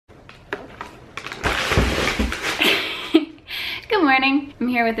Good morning. I'm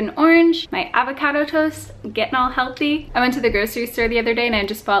here with an orange, my avocado toast, getting all healthy. I went to the grocery store the other day and I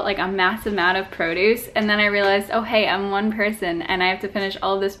just bought like a massive amount of produce, and then I realized, oh hey, I'm one person and I have to finish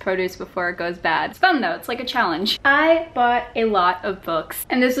all this produce before it goes bad. It's fun though, it's like a challenge. I bought a lot of books,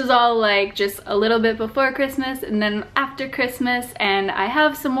 and this was all like just a little bit before Christmas and then after Christmas, and I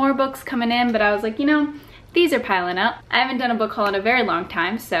have some more books coming in, but I was like, you know, these are piling up. I haven't done a book haul in a very long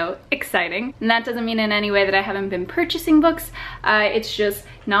time, so exciting. And that doesn't mean in any way that I haven't been purchasing books. It's just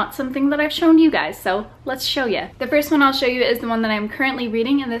not something that I've shown you guys, so let's show you. The first one I'll show you is the one that I'm currently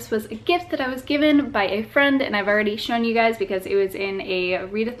reading, and this was a gift that I was given by a friend, and I've already shown you guys because it was in a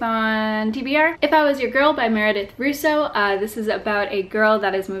readathon TBR. If I Was Your Girl by Meredith Russo. This is about a girl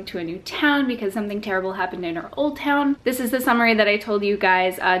that has moved to a new town because something terrible happened in her old town. This is the summary that I told you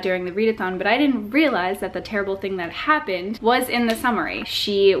guys during the readathon, but I didn't realize that the terrible thing that happened was in the summary.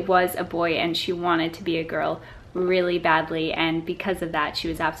 She was a boy and she wanted to be a girl really badly, and because of that she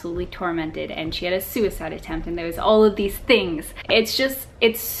was absolutely tormented and she had a suicide attempt, and there was all of these things.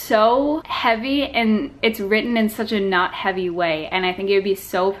 It's so heavy and it's written in such a not heavy way, and I think it would be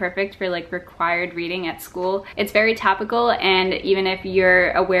so perfect for like required reading at school. It's very topical, and even if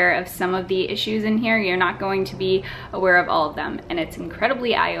you're aware of some of the issues in here, you're not going to be aware of all of them, and it's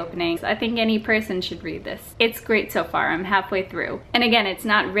incredibly eye-opening. So I think any person should read this. It's great so far. I'm halfway through, and again, it's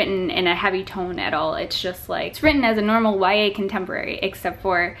not written in a heavy tone at all. It's just like, it's written as a normal YA contemporary, except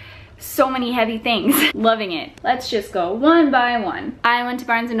for so many heavy things. Loving it. Let's just go one by one. I went to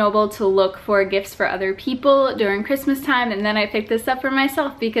Barnes & Noble to look for gifts for other people during Christmas time, and then I picked this up for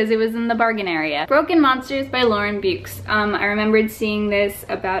myself because it was in the bargain area. Broken Monsters by Lauren Bukes. I remembered seeing this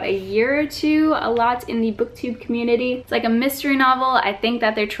about a year or two, a lot in the booktube community. It's like a mystery novel. I think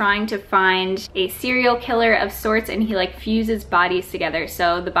that they're trying to find a serial killer of sorts, and he like fuses bodies together.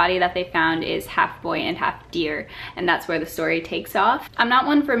 So the body that they found is half boy and half deer, and that's where the story takes off. I'm not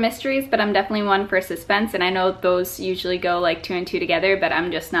one for mystery, but I'm definitely one for suspense, and I know those usually go like 2 and 2 together, but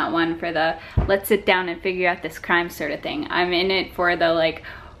I'm just not one for the let's sit down and figure out this crime sort of thing. I'm in it for the like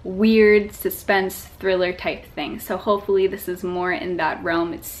weird suspense thriller type thing, so hopefully this is more in that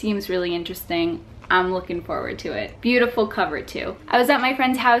realm. It seems really interesting. I'm looking forward to it. Beautiful cover too. I was at my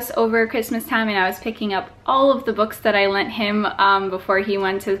friend's house over Christmas time and I was picking up all of the books that I lent him before he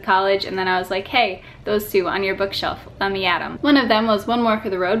went to college, and then I was like, hey, those two on your bookshelf, let me at them. One of them was One More for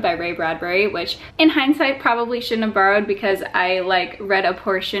the Road by Ray Bradbury, which in hindsight probably shouldn't have borrowed because I like read a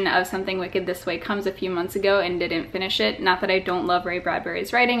portion of Something Wicked This Way Comes a few months ago and didn't finish it. Not that I don't love Ray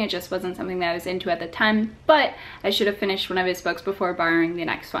Bradbury's writing, it just wasn't something that I was into at the time, but I should have finished one of his books before borrowing the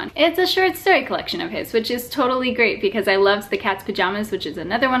next one. It's a short story collection of his, which is totally great because I loved The Cat's Pajamas, which is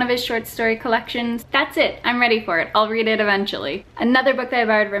another one of his short story collections. That's it. I'm ready for it. I'll read it eventually. Another book that I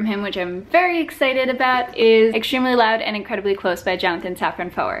borrowed from him, which I'm very excited about, is Extremely Loud and Incredibly Close by Jonathan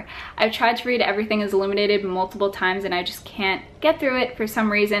Safran Foer. I've tried to read Everything is Illuminated multiple times and I just can't get through it for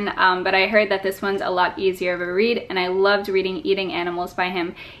some reason, but I heard that this one's a lot easier of a read, and I loved reading Eating Animals by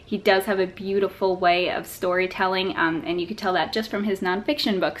him. He does have a beautiful way of storytelling, and you could tell that just from his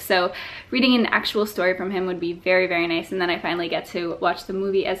nonfiction books, so reading an actual story from him would be very, very nice, and then I finally get to watch the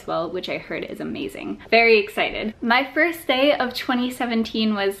movie as well, which I heard is amazing. Very excited. My first day of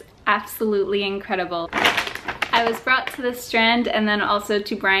 2017 was absolutely incredible. I was brought to the Strand and then also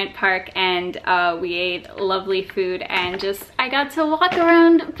to Bryant Park, and we ate lovely food, and just I got to walk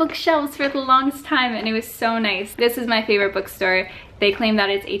around bookshelves for the longest time, and it was so nice. This is my favorite bookstore. They claim that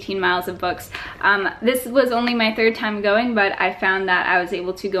it's 18 miles of books. This was only my 3rd time going, but I found that I was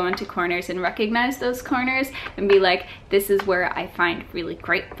able to go into corners and recognize those corners and be like, this is where I find really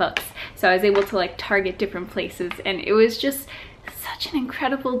great books. So I was able to like target different places, and it was just such an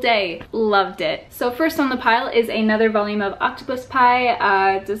incredible day. Loved it. So first on the pile is another volume of Octopus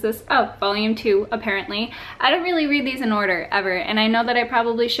Pie. Volume 2 apparently. I don't really read these in order ever, and I know that I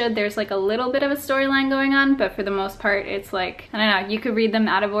probably should. There's like a little bit of a storyline going on, but for the most part it's like, I don't know, you could read them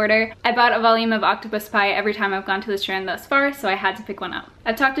out of order. I bought a volume of Octopus Pie every time I've gone to the Strand thus far, so I had to pick one up.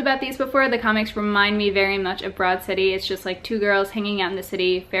 I've talked about these before. The comics remind me very much of Broad City. It's just like 2 girls hanging out in the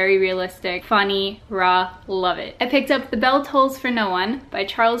city, very realistic, funny, raw, love it. I picked up The Bell Tolls for No One by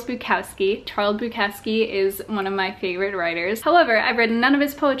Charles Bukowski. Charles Bukowski is one of my favorite writers. However, I've read none of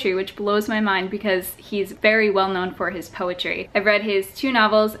his poetry, which blows my mind because he's very well known for his poetry. I've read his 2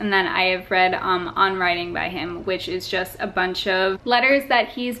 novels, and then I have read On Writing by him, which is just a bunch of letters that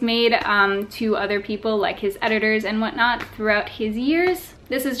he's made to other people, like his editors and whatnot, throughout his years.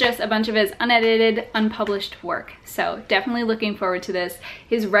 This is just a bunch of his unedited, unpublished work. So definitely looking forward to this.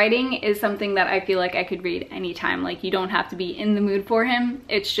 His writing is something that I feel like I could read anytime. Like, you don't have to be in the mood for him.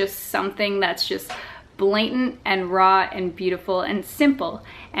 It's just something that's just blatant and raw and beautiful and simple,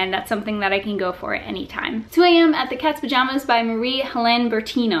 and that's something that I can go for at any time. 2 a.m. at the Cat's Pajamas by Marie-Helene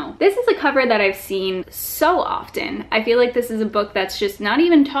Bertino. This is a cover that I've seen so often. I feel like this is a book that's just not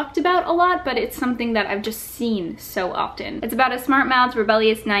even talked about a lot, but it's something that I've just seen so often. It's about a smart-mouthed,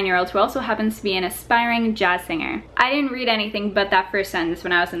 rebellious 9-year-old who also happens to be an aspiring jazz singer. I didn't read anything but that first sentence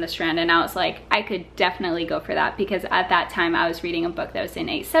when I was in the Strand, and I was like, I could definitely go for that, because at that time I was reading a book that was in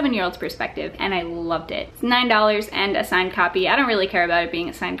a 7-year-old's perspective, and I loved it. It's $9 and a signed copy. I don't really care about it being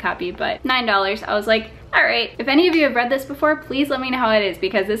a signed copy, but $9, I was like, all right. If any of you have read this before, please let me know how it is,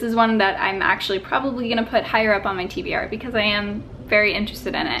 because this is one that I'm actually probably gonna put higher up on my TBR because I am very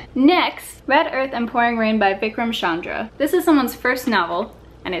interested in it. Next, Red Earth and Pouring Rain by Vikram Chandra. This is someone's first novel,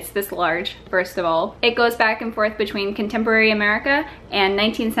 and it's this large, first of all. It goes back and forth between contemporary America and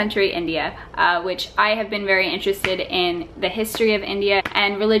 19th century India, which I have been very interested in the history of India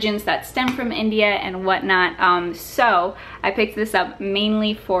and religions that stem from India and whatnot. So I picked this up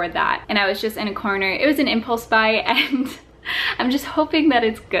mainly for that. And I was just in a corner. It was an impulse buy, and I'm just hoping that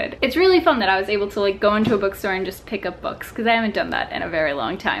it's good. It's really fun that I was able to like go into a bookstore and just pick up books, because I haven't done that in a very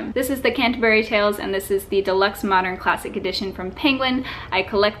long time. This is the Canterbury Tales, and this is the deluxe modern classic edition from Penguin. I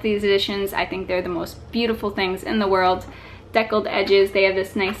collect these editions. I think they're the most beautiful things in the world. Deckled edges, they have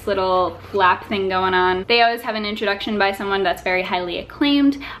this nice little flap thing going on. They always have an introduction by someone that's very highly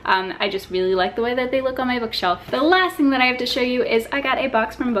acclaimed. I just really like the way that they look on my bookshelf. The last thing that I have to show you is I got a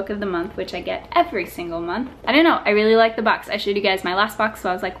box from Book of the Month, which I get every single month. I don't know, I really like the box. I showed you guys my last box, so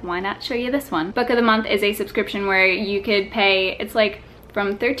I was like, why not show you this one? Book of the Month is a subscription where you could pay, it's like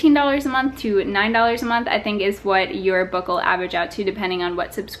from $13 a month to $9 a month, I think, is what your book will average out to depending on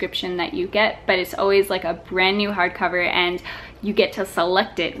what subscription that you get. But it's always like a brand new hardcover, and you get to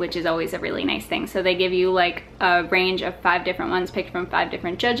select it, which is always a really nice thing. So they give you like a range of 5 different ones picked from 5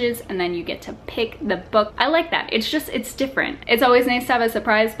 different judges, and then you get to pick the book. I like that. It's just, it's different. It's always nice to have a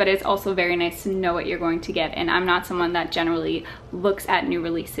surprise, but it's also very nice to know what you're going to get. And I'm not someone that generally looks at new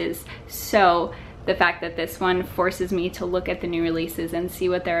releases, so the fact that this one forces me to look at the new releases and see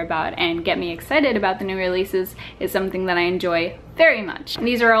what they're about and get me excited about the new releases is something that I enjoy very much. And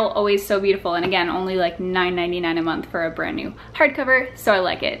these are all always so beautiful, and again, only like $9.99 a month for a brand new hardcover, so I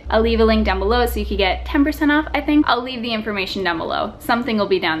like it. I'll leave a link down below so you could get 10% off, I think. I'll leave the information down below. Something will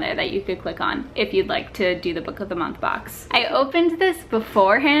be down there that you could click on if you'd like to do the Book of the Month box. I opened this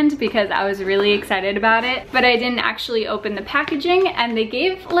beforehand because I was really excited about it, but I didn't actually open the packaging, and they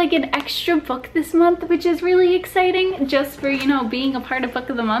gave like an extra book this month, which is really exciting, just for, you know, being a part of Book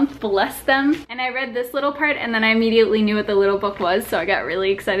of the Month. Bless them. And I read this little part, and then I immediately knew what the little book was, so I got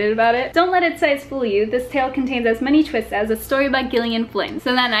really excited about it. Don't let its size fool you. This tale contains as many twists as a story by Gillian Flynn.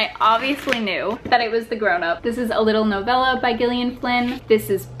 So then I obviously knew that it was the grown-up. This is a little novella by Gillian Flynn. This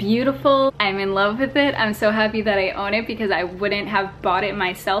is beautiful. I'm in love with it. I'm so happy that I own it, because I wouldn't have bought it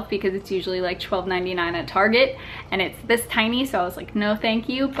myself, because it's usually like $12.99 at Target, and it's this tiny, so I was like, no thank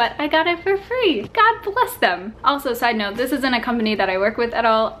you, but I got it for free. God bless them. Also, side note, this isn't a company that I work with at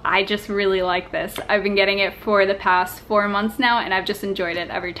all. I just really like this. I've been getting it for the past 4 months now, and I've just enjoyed it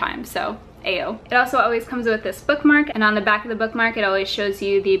every time, so Ayo. It also always comes with this bookmark, and on the back of the bookmark it always shows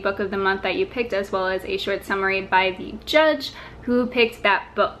you the book of the month that you picked, as well as a short summary by the judge who picked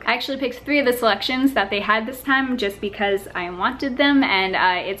that book. I actually picked 3 of the selections that they had this time just because I wanted them, and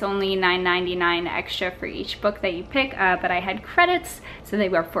it's only $9.99 extra for each book that you pick, but I had credits, so they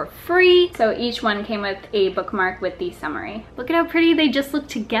were for free. So each one came with a bookmark with the summary. Look at how pretty they just look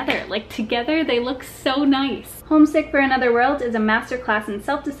together. Like, together they look so nice. Homesick for Another World is a masterclass in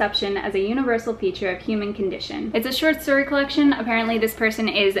self-deception as a universal feature of human condition. It's a short story collection. Apparently this person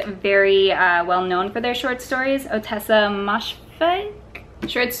is very well known for their short stories. Otessa Mashfe.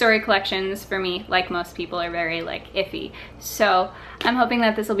 Short story collections, for me, like most people, are very like iffy. So I'm hoping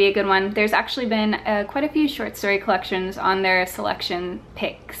that this will be a good one. There's actually been quite a few short story collections on their selection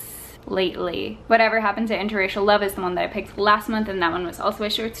picks lately. Whatever Happened to Interracial Love is the one that I picked last month, and that one was also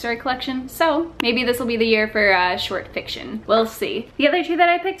a short story collection. So maybe this will be the year for short fiction. We'll see. The other 2 that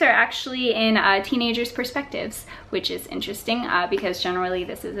I picked are actually in teenagers' perspectives, which is interesting because generally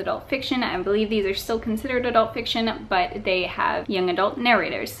this is adult fiction. I believe these are still considered adult fiction, but they have young adult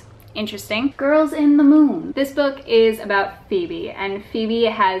narrators. Interesting. Girls in the Moon. This book is about Phoebe, and Phoebe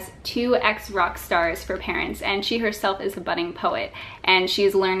has 2 ex-rock stars for parents, and she herself is a budding poet, and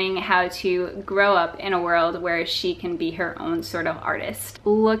she's learning how to grow up in a world where she can be her own sort of artist.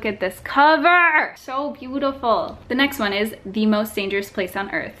 Look at this cover! So beautiful. The next one is The Most Dangerous Place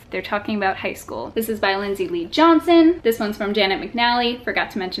on Earth. They're talking about high school. This is by Lindsay Lee Johnson. This one's from Janet McNally,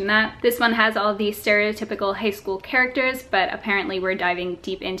 forgot to mention that. This one has all the stereotypical high school characters, but apparently we're diving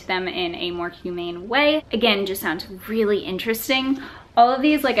deep into them them in a more humane way. Again, just sounds really interesting. All of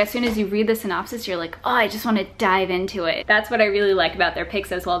these, like as soon as you read the synopsis, you're like, oh, I just want to dive into it. That's what I really like about their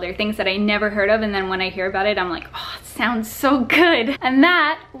picks as well. They're things that I never heard of, and then when I hear about it, I'm like, oh, it sounds so good. And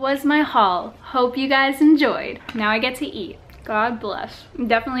that was my haul. Hope you guys enjoyed. Now I get to eat. God bless.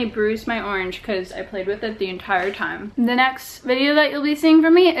 Definitely bruised my orange because I played with it the entire time. The next video that you'll be seeing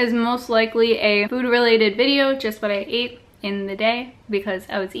from me is most likely a food related video, just what I ate in the day, because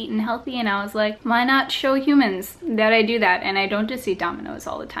I was eating healthy and I was like, why not show humans that I do that and I don't just eat Domino's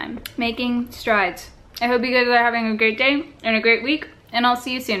all the time. Making strides. I hope you guys are having a great day and a great week, and I'll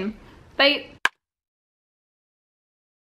see you soon. Bye.